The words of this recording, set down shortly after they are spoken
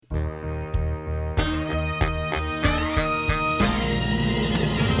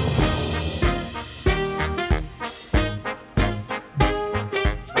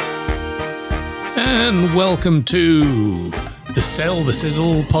And welcome to the Sell the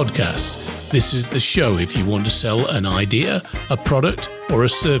Sizzle podcast. This is the show if you want to sell an idea, a product, or a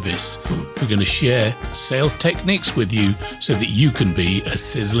service. We're going to share sales techniques with you so that you can be a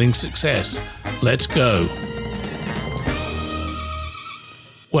sizzling success. Let's go.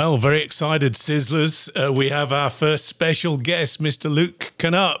 Well, very excited, Sizzlers. We have our first special guest, Mr. Luke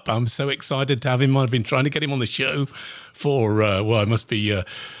Canup. I'm so excited to have him. I've been trying to get him on the show for, it must be a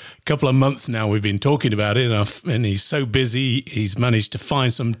couple of months now. We've been talking about it, and he's so busy. He's managed to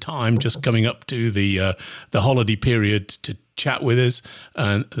find some time just coming up to the holiday period to chat with us.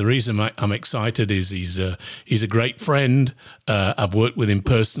 And the reason I'm excited is he's a great friend. I've worked with him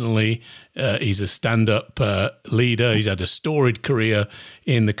personally. He's a stand-up leader. He's had a storied career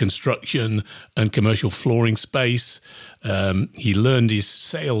in the construction and commercial flooring space. He learned his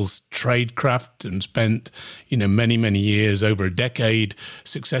sales tradecraft and spent, many years, over a decade,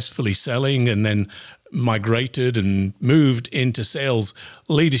 successfully selling, and then migrated and moved into sales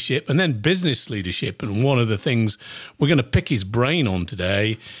leadership and then business leadership. And one of the things we're going to pick his brain on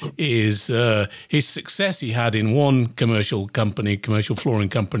today is his success he had in one commercial flooring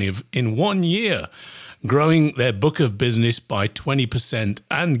company in 1 year, growing their book of business by 20%.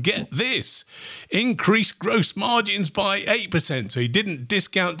 And get this, increased gross margins by 8%. So he didn't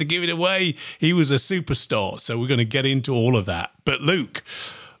discount to give it away. He was a superstar. So we're going to get into all of that. But Luke,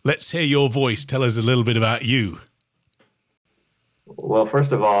 let's hear your voice. Tell us a little bit about you. Well,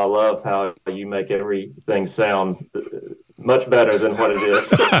 first of all, I love how you make everything sound much better than what it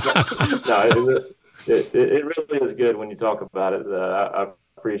is. No, it really is good when you talk about it. I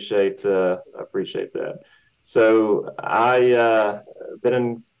appreciate that. So I been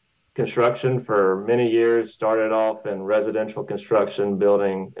in construction for many years. Started off in residential construction,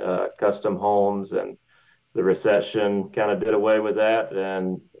 building custom homes, and the recession kind of did away with that,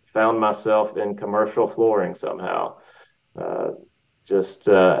 and found myself in commercial flooring somehow. Just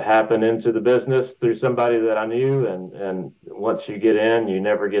happened into the business through somebody that I knew, and once you get in, you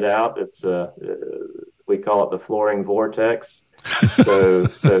never get out. It's we call it the flooring vortex. So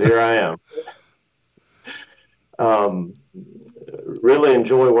here I am. Really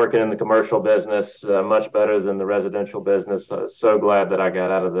enjoy working in the commercial business, much better than the residential business. So glad that I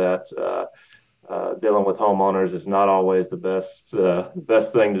got out of that. Dealing with homeowners is not always the best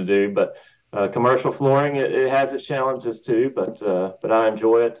thing to do, but commercial flooring, it has its challenges too, but I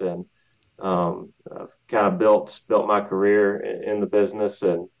enjoy it, and I've kind of built my career in the business,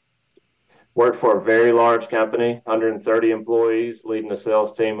 and worked for a very large company, 130 employees, leading a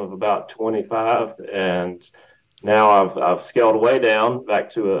sales team of about 25, and now I've scaled way down back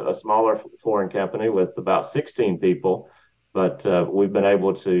to a smaller flooring company with about 16 people. But we've been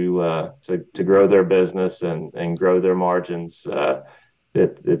able to grow their business and grow their margins.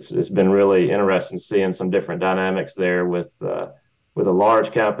 It's been really interesting seeing some different dynamics there with a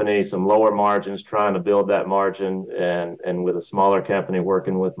large company, some lower margins, trying to build that margin, and with a smaller company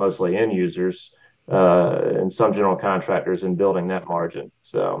working with mostly end users and some general contractors and building that margin.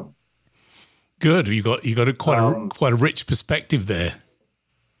 So good. You got quite a rich perspective there.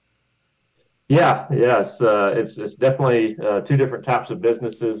 Yes, it's definitely two different types of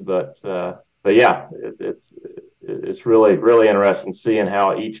businesses, but yeah, it's really interesting seeing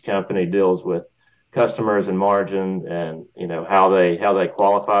how each company deals with customers and margin, and how they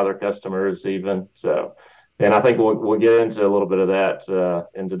qualify their customers even. So, and I think we'll get into a little bit of that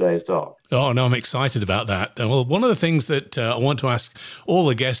in today's talk. Oh, no, I'm excited about that. Well, one of the things that I want to ask all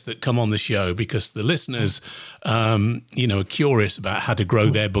the guests that come on the show, because the listeners, are curious about how to grow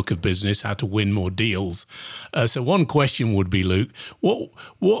their book of business, how to win more deals. So one question would be, Luke,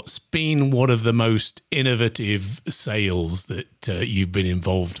 what's been one of the most innovative sales that you've been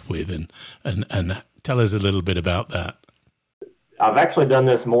involved with, and tell us a little bit about that. I've actually done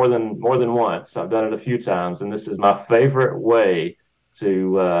this more than once. I've done it a few times, and this is my favorite way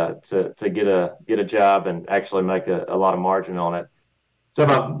to get a job and actually make a lot of margin on it. So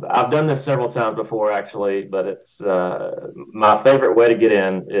I've done this several times before, actually, but it's my favorite way to get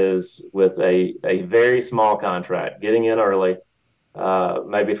in is with a very small contract, getting in early,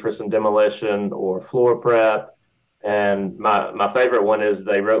 maybe for some demolition or floor prep. And my favorite one is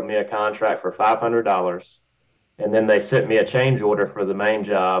they wrote me a contract for $500. And then they sent me a change order for the main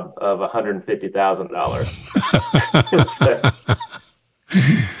job of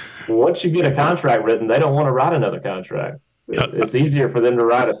 $150,000. So, once you get a contract written, they don't want to write another contract. It's easier for them to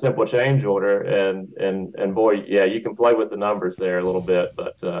write a simple change order, and boy, yeah, you can play with the numbers there a little bit,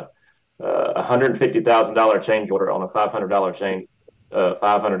 but $150,000 change order on a $500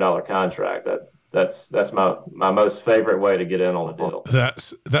 $500 contract, that's my most favorite way to get in on a deal.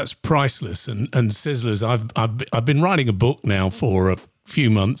 That's priceless. And Sizzlers, I've been writing a book now for a few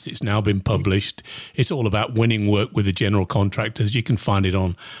months. It's now been published. It's all about winning work with the general contractors. You can find it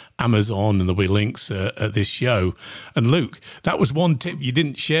on Amazon, and there'll be links at this show. And Luke, that was one tip you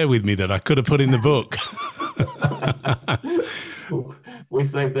didn't share with me that I could have put in the book. We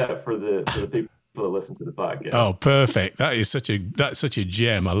saved that for the people that listen to the podcast. Oh, perfect! That's such a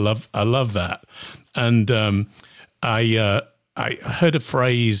gem. I love that. And I heard a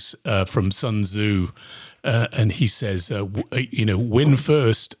phrase from Sun Tzu, and he says, win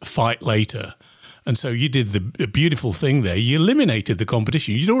first, fight later. And so you did the beautiful thing there. You eliminated the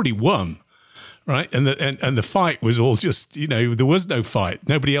competition. You'd already won, right? And the fight was all just, there was no fight.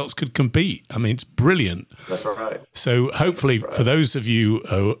 Nobody else could compete. I mean, it's brilliant. That's right. So hopefully, for those of you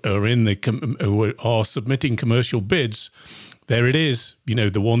who are submitting commercial bids, there it is,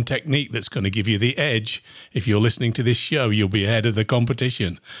 the one technique that's going to give you the edge. If you're listening to this show, you'll be ahead of the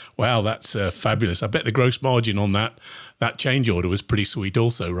competition. Wow, that's fabulous. I bet the gross margin on that change order was pretty sweet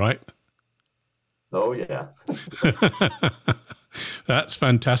also, right? Oh, yeah. That's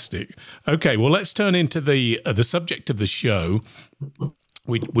fantastic. Okay, well, let's turn into the subject of the show.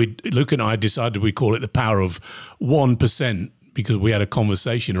 Luke and I decided we call it the power of 1%. Because we had a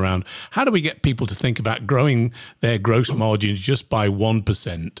conversation around how do we get people to think about growing their gross margins just by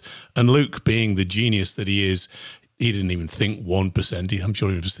 1%. And Luke, being the genius that he is, he didn't even think 1%. I'm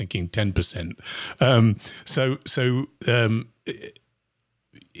sure he was thinking 10%.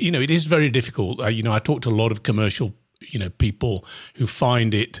 It is very difficult. I talk to a lot of commercial, people who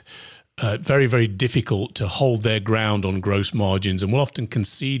find it very, very difficult to hold their ground on gross margins, and will often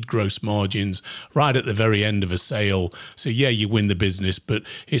concede gross margins right at the very end of a sale. So yeah, you win the business, but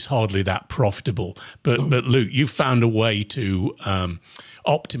it's hardly that profitable. But Luke, you found a way to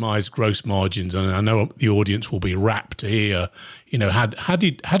optimize gross margins, and I know the audience will be rapt to hear. How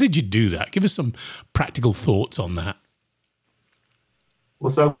did you do that? Give us some practical thoughts on that. Well,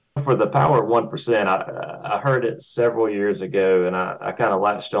 so for the power of 1%, I heard it several years ago, and I kind of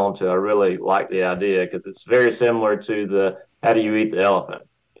latched on to. I really like the idea because it's very similar to the how do you eat the elephant?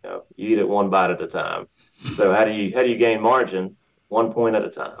 You eat it one bite at a time. So how do you gain margin? 1 point at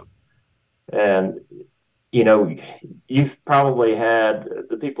a time. And you've probably had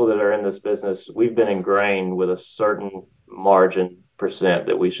the people that are in this business. We've been ingrained with a certain margin percent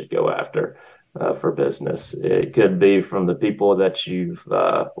that we should go after. For business. It could be from the people that you've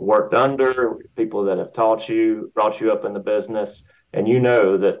worked under, people that have taught you, brought you up in the business, and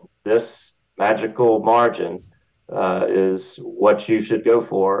that this magical margin is what you should go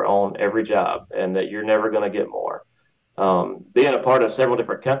for on every job, and that you're never going to get more. Being a part of several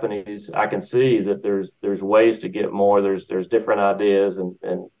different companies, I can see that there's ways to get more. There's different ideas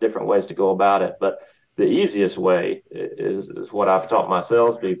and different ways to go about it, but the easiest way is what I've taught my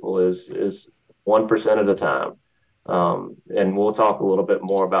salespeople is 1% at a time. And we'll talk a little bit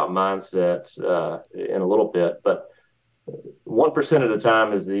more about mindset in a little bit, but 1% at a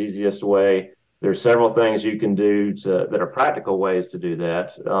time is the easiest way. There's several things you can do that are practical ways to do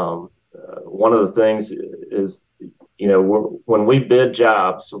that. One of the things is, when we bid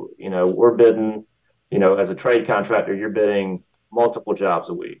jobs, we're bidding, as a trade contractor, you're bidding multiple jobs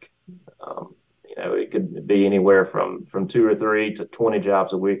a week. It could be anywhere from 2 or 3 to 20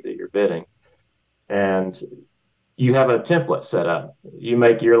 jobs a week that you're bidding. And you have a template set up. You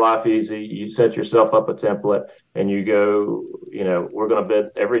make your life easy. You set yourself up a template and you go, we're going to bid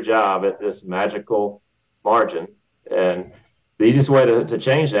every job at this magical margin. And the easiest way to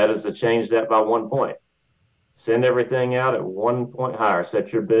change that is to change that by 1 point. Send everything out at 1 point higher.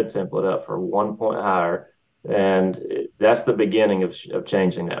 Set your bid template up for 1 point higher. And that's the beginning of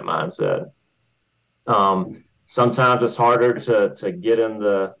changing that mindset. Sometimes it's harder to get in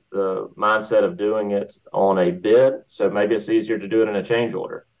the mindset of doing it on a bid. So maybe it's easier to do it in a change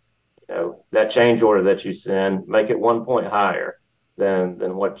order. That change order that you send, make it 1 point higher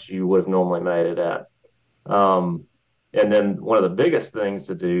than what you would have normally made it at. And then one of the biggest things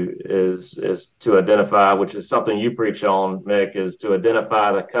to do is to identify, which is something you preach on, Mick, is to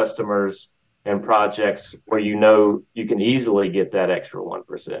identify the customers and projects where you can easily get that extra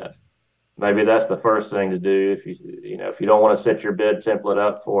 1%. Maybe that's the first thing to do. If you don't want to set your bid template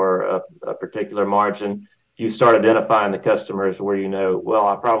up for a particular margin, you start identifying the customers where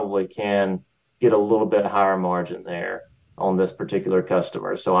I probably can get a little bit higher margin there on this particular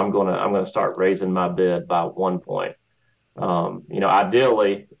customer. So I'm gonna start raising my bid by 1 point.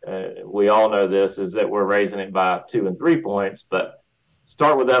 Ideally, we all know this is that we're raising it by 2 and 3 points, but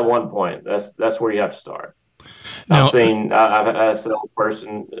start with that 1 point. That's where you have to start. Now, I've had a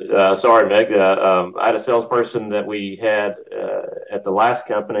salesperson. Sorry, Meg. I had a salesperson that we had at the last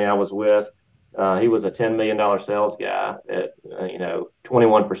company I was with. He was a $10 million sales guy at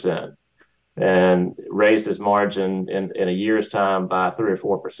 21%, and raised his margin in a year's time by 3 or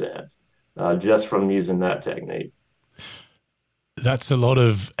 4%, just from using that technique. that's a lot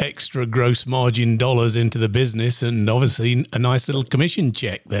of extra gross margin dollars into the business, and obviously a nice little commission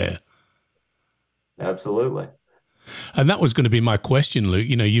check there. Absolutely. And that was going to be my question, Luke.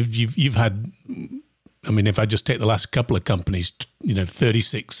 You've had, I mean, if I just take the last couple of companies,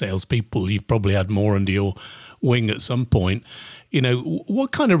 36 salespeople, you've probably had more under your wing at some point.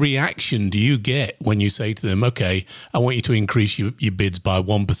 What kind of reaction do you get when you say to them, okay, I want you to increase your bids by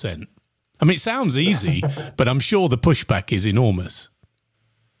 1%? I mean, it sounds easy, but I'm sure the pushback is enormous.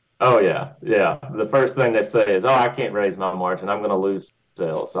 Oh yeah, yeah. The first thing they say is, "Oh, I can't raise my margin. I'm going to lose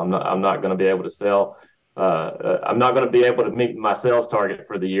sales. I'm not going to be able to sell. I'm not going to be able to meet my sales target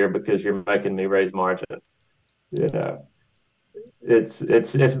for the year because you're making me raise margin." You know, it's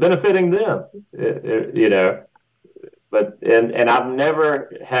benefiting them. But I've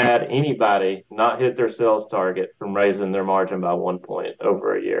never had anybody not hit their sales target from raising their margin by 1 point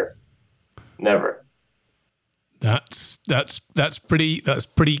over a year. Never. That's pretty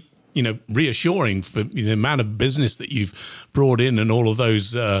reassuring for the amount of business that you've brought in, and all of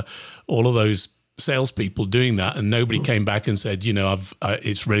those salespeople doing that, and nobody came back and said,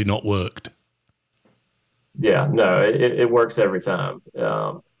 it's really not worked. Yeah, no, it works every time.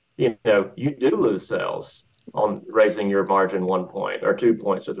 You do lose sales on raising your margin 1 point or 2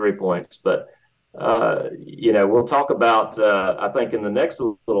 points or 3 points, but we'll talk about, I think in the next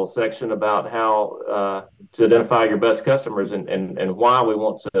little section, about how to identify your best customers and why we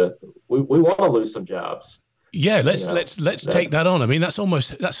want to lose some jobs. Yeah, let's take that on. I mean, that's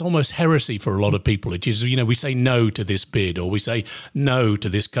almost heresy for a lot of people. It is, we say no to this bid, or we say no to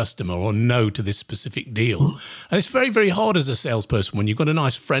this customer, or no to this specific deal. And it's very, very hard as a salesperson when you've got a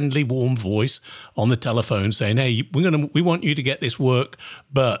nice, friendly, warm voice on the telephone saying, "Hey, we want you to get this work,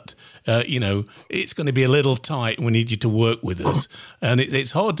 but it's going to be a little tight. We need you to work with us." And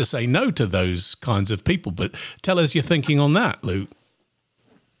it's hard to say no to those kinds of people. But tell us your thinking on that, Luke.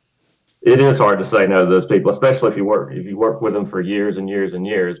 It is hard to say no to those people, especially if you work with them for years and years and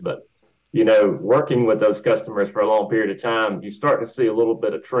years. But working with those customers for a long period of time, you start to see a little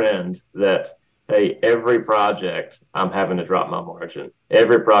bit of trend that, hey, every project I'm having to drop my margin.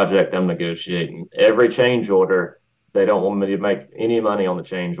 Every project I'm negotiating. Every change order, they don't want me to make any money on the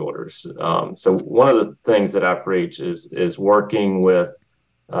change orders. So one of the things that I preach is working with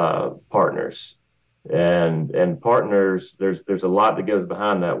partners. And partners, there's a lot that goes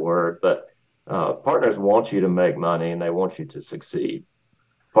behind that word, but partners want you to make money and they want you to succeed.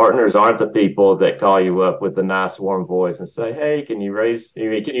 Partners aren't the people that call you up with a nice warm voice and say, "Hey, can you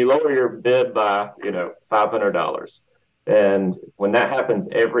lower your bid by $500?" And when that happens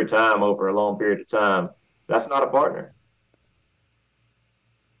every time over a long period of time, that's not a partner.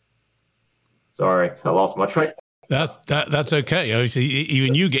 Sorry, I lost my train. That's okay. Obviously,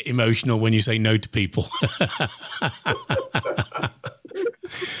 even you get emotional when you say no to people.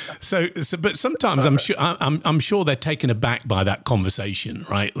 But sometimes I'm sure they're taken aback by that conversation,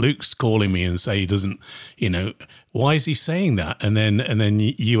 right? Luke's calling me and say he doesn't, why is he saying that? And then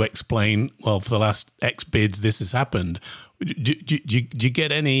you explain, well, for the last X bids, this has happened. Do you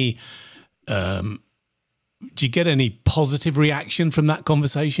get any positive reaction from that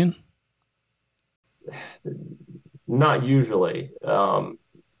conversation? Not usually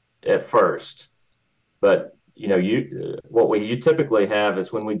at first, but what you typically have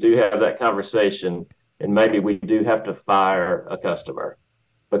is when we do have that conversation, and maybe we do have to fire a customer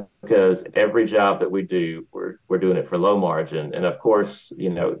because every job that we do, we're doing it for low margin, and of course,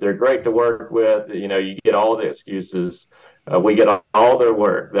 they're great to work with. You get all the excuses. We get all their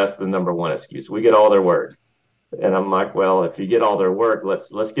work. That's the number one excuse. We get all their work. And I'm like, well, if you get all their work,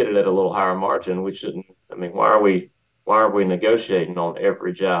 let's get it at a little higher margin. We shouldn't. I mean, why are we negotiating on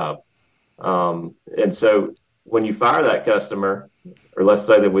every job? And so when you fire that customer, or let's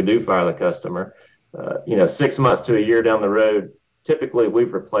say that we do fire the customer, 6 months to a year down the road, typically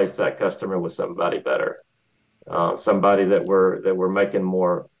we've replaced that customer with somebody better, somebody that we're making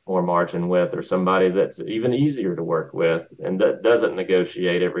more margin with, or somebody that's even easier to work with and that doesn't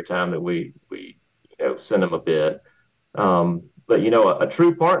negotiate every time that we send them a bid. But a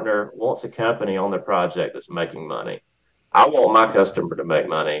true partner wants a company on their project that's making money. I want my customer to make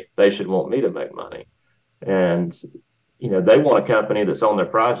money. They should want me to make money. And they want a company that's on their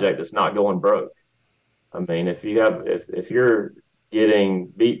project that's not going broke. I mean, if you're getting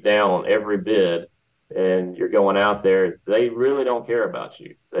beat down on every bid and you're going out there, they really don't care about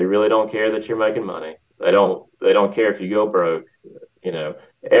you. They really don't care that you're making money. They don't care if you go broke. You know,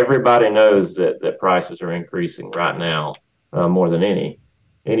 everybody knows that prices are increasing right now, more than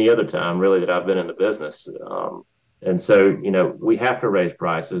any other time really that I've been in the business. And so, we have to raise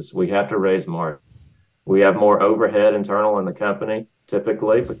prices. We have to raise margin. We have more overhead internal in the company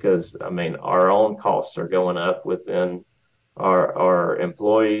typically because, I mean, our own costs are going up within our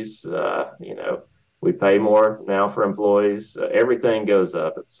employees. We pay more now for employees. Everything goes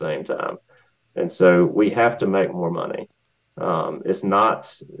up at the same time. And so we have to make more money. It's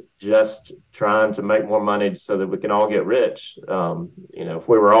not just trying to make more money so that we can all get rich. If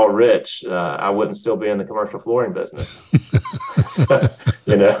we were all rich, I wouldn't still be in the commercial flooring business. So,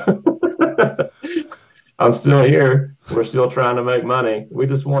 I'm still here. We're still trying to make money. We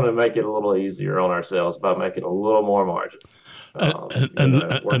just want to make it a little easier on ourselves by making a little more margin. Working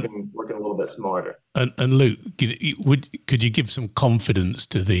a little bit smarter. And Luke, could you give some confidence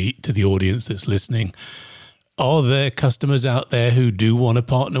to the audience that's listening? Are there customers out there who do want to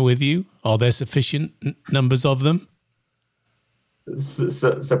partner with you? Are there sufficient numbers of them?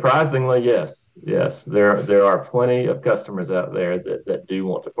 Surprisingly, yes. Yes, there are plenty of customers out there that do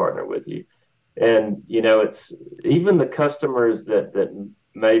want to partner with you. And, it's even the customers that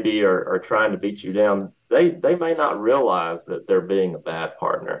maybe are trying to beat you down, they may not realize that they're being a bad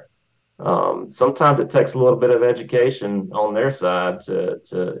partner. Sometimes it takes a little bit of education on their side to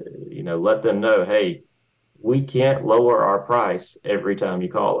let them know, hey, we can't lower our price every time you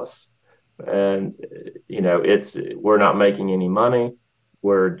call us. And, we're not making any money.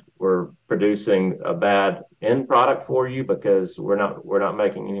 We're producing a bad end product for you because we're not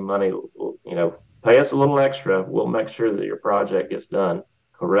making any money. Pay us a little extra. We'll make sure that your project gets done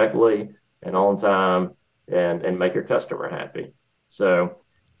correctly and on time and make your customer happy. So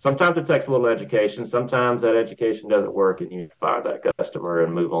sometimes it takes a little education. Sometimes that education doesn't work and you fire that customer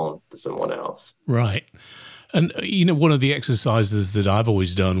and move on to someone else. Right. And, one of the exercises that I've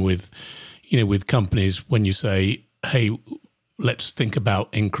always done with companies, when you say, hey, let's think about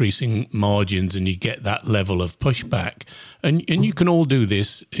increasing margins, and you get that level of pushback. And you can all do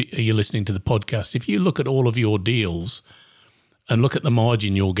this. You're listening to the podcast. If you look at all of your deals and look at the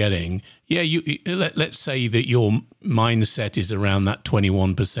margin you're getting, let's say that your mindset is around that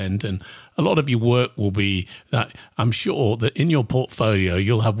 21%, and a lot of your work will be that. I'm sure that in your portfolio,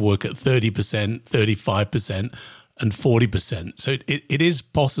 you'll have work at 30%, 35%, and 40%. So it is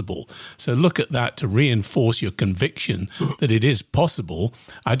possible. So look at that to reinforce your conviction that it is possible.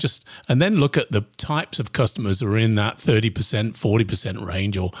 And then look at the types of customers who are in that 30%, 40%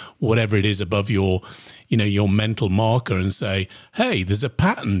 range, or whatever it is above your mental marker, and say, hey, there's a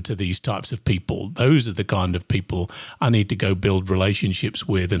pattern to these types of people. Those are the kind of people I need to go build relationships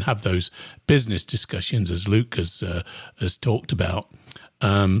with and have those business discussions, as Luke has talked about.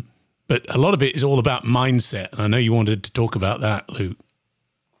 But a lot of it is all about mindset. And I know you wanted to talk about that, Luke.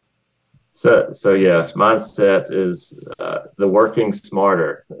 So yes, mindset is the working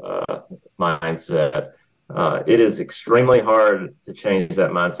smarter mindset. It is extremely hard to change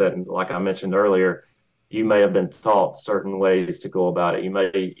that mindset. And like I mentioned earlier, you may have been taught certain ways to go about it. You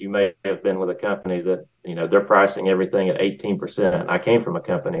may have been with a company that, they're pricing everything at 18%. I came from a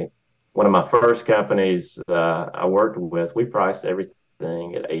company, one of my first companies I worked with, we priced everything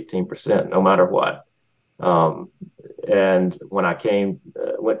at 18%, no matter what. And when I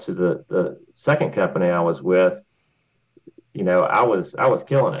went to the second company I was with, I was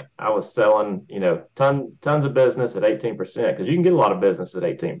killing it. I was selling, tons of business at 18% because you can get a lot of business at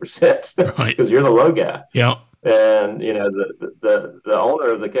 18% because you're the low guy. Yeah. And the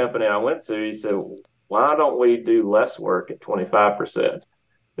owner of the company I went to, he said, why don't we do less work at 25%?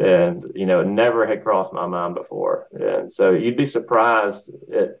 And, it never had crossed my mind before. And so you'd be surprised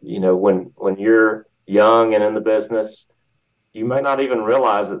at, when you're young and in the business, you may not even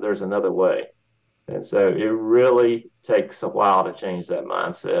realize that there's another way. And so it really takes a while to change that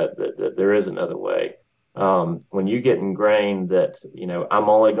mindset that there is another way. When you get ingrained that, I'm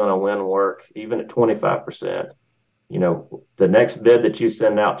only going to win work, even at 25%, the next bid that you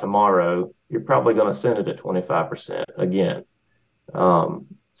send out tomorrow, you're probably going to send it at 25% again.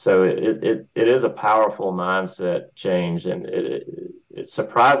 So it is a powerful mindset change, and it's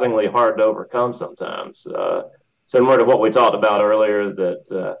surprisingly hard to overcome sometimes. Similar to what we talked about earlier,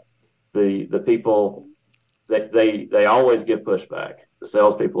 that the people they always give pushback. The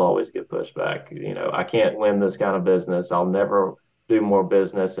salespeople always give pushback. I can't win this kind of business. I'll never do more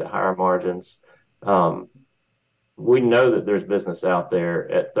business at higher margins. We know that there's business out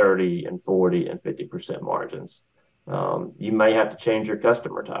there at 30 and 40 and 50% margins. You may have to change your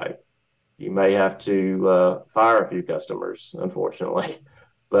customer type. you may have to fire a few customers, unfortunately.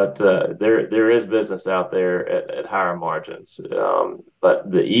 But there is business out there at higher margins.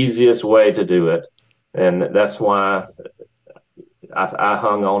 But the easiest way to do it, and that's why I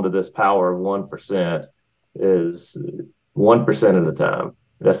hung on to this power of 1%, is 1% at a time.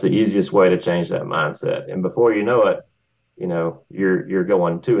 That's the easiest way to change that mindset. And before you know it, you're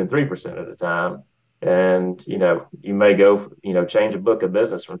going 2 and 3% at a time. And, you may go, change a book of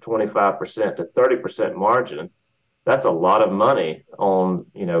business from 25% to 30% margin. That's a lot of money on,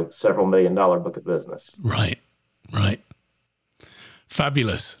 several $1 million book of business. Right.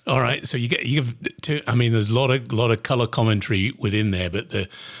 Fabulous. All right. So you give two. I mean, there's a lot of color commentary within there, but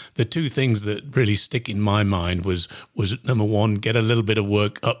the two things that really stick in my mind was number one, get a little bit of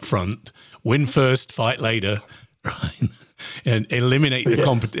work up front, win first, fight later, right, and eliminate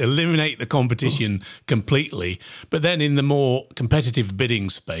the competition completely. But then in the more competitive bidding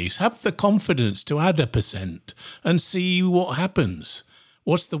space, have the confidence to add 1% and see what happens.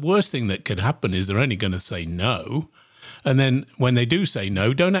 What's the worst thing that could happen is they're only going to say no. And then when they do say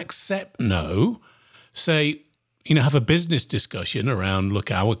no, don't accept no. Say, have a business discussion around, look,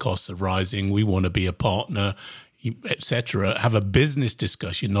 our costs are rising. We want to be a partner, etc. Have a business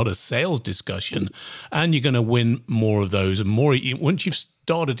discussion, not a sales discussion. And you're going to win more of those. And more once you've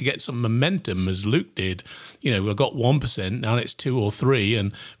started to get some momentum, as Luke did, we've got 1%, now it's 2 or 3.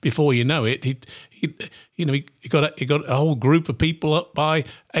 And before you know it, he got a whole group of people up by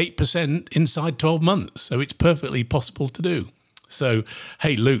 8% inside 12 months. So it's perfectly possible to do. So,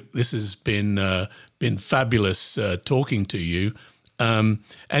 hey, Luke, this has been fabulous talking to you.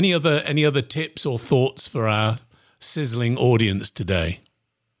 Any other tips or thoughts for our sizzling audience today?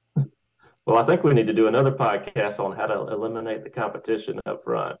 Well, I think we need to do another podcast on how to eliminate the competition up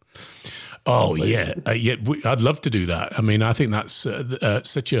front. Oh, yeah. I'd love to do that. I mean, I think that's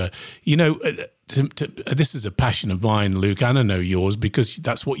such a, this is a passion of mine, Luke, and I know yours, because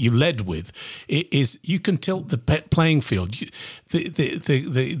that's what you led with. It is, you can tilt the playing field.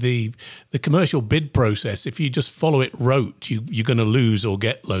 The commercial bid process, if you just follow it rote, you're going to lose or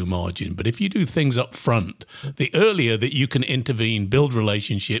get low margin. But if you do things up front, the earlier that you can intervene, build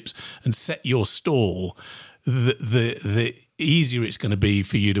relationships, and set your stall, the easier it's going to be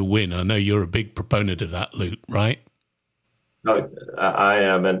for you to win. I know you're a big proponent of that, Luke, right? No, I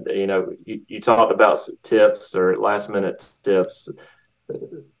am. And, you talked about tips or last minute tips.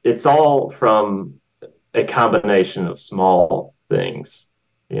 It's all from a combination of small things.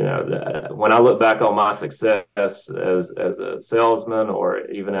 When I look back on my success as a salesman or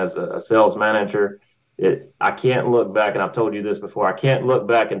even as a sales manager, I can't look back, and I've told you this before, I can't look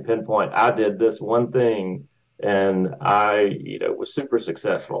back and pinpoint, I did this one thing and I, was super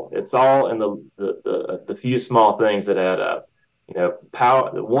successful. It's all in the few small things that add up.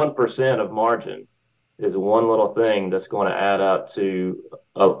 Power, the 1% of margin is one little thing that's going to add up to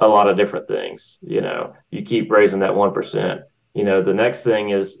a lot of different things. You keep raising that 1%. The next thing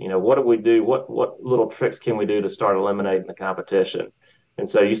is, what do we do? What little tricks can we do to start eliminating the competition? And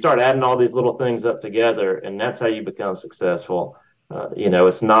so you start adding all these little things up together, and that's how you become successful.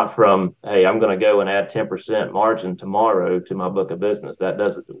 It's not from, hey, I'm going to go and add 10% margin tomorrow to my book of business.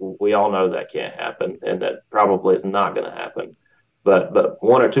 We all know that can't happen, and that probably is not going to happen. But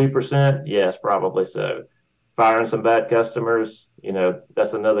 1 or 2%, yes, probably so. Firing some bad customers,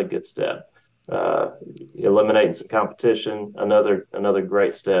 that's another good step. Eliminating some competition, another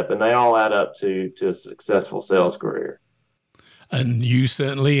great step, and they all add up to a successful sales career. And you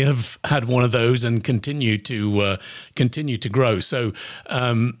certainly have had one of those and continue to grow. So,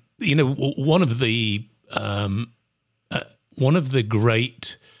 one of the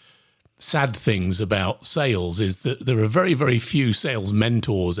great sad things about sales is that there are very, very few sales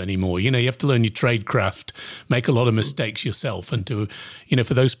mentors anymore. You have to learn your trade craft, make a lot of mistakes yourself, and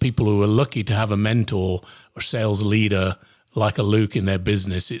for those people who are lucky to have a mentor or sales leader like a Luke in their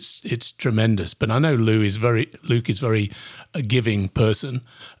business, it's tremendous. But I know Luke is very a giving person,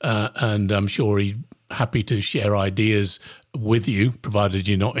 and I'm sure he's happy to share ideas with you, provided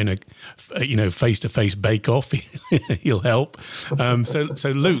you're not in a face-to-face bake-off. He'll help. So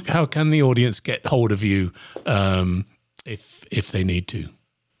Luke, how can the audience get hold of you if they need to?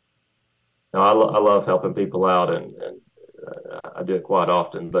 No, I love helping people out, and I do it quite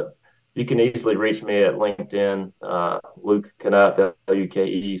often. But you can easily reach me at LinkedIn, Luke Canup,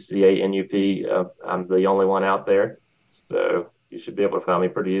 LukeCanup. I'm the only one out there, so you should be able to find me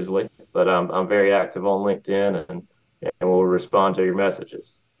pretty easily. But I'm very active on LinkedIn, and we'll respond to your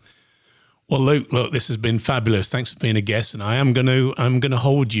messages. Well, Luke, look, this has been fabulous. Thanks for being a guest, and I'm going to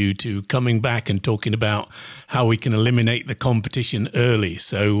hold you to coming back and talking about how we can eliminate the competition early.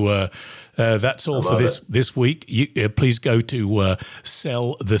 So that's all for this week. Please go to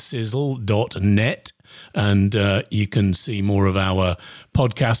sellthesizzle.net. And you can see more of our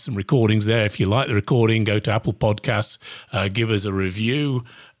podcasts and recordings there. If you like the recording, go to Apple Podcasts, give us a review,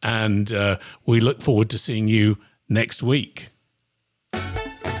 and we look forward to seeing you next week.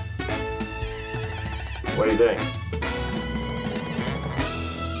 What do you think?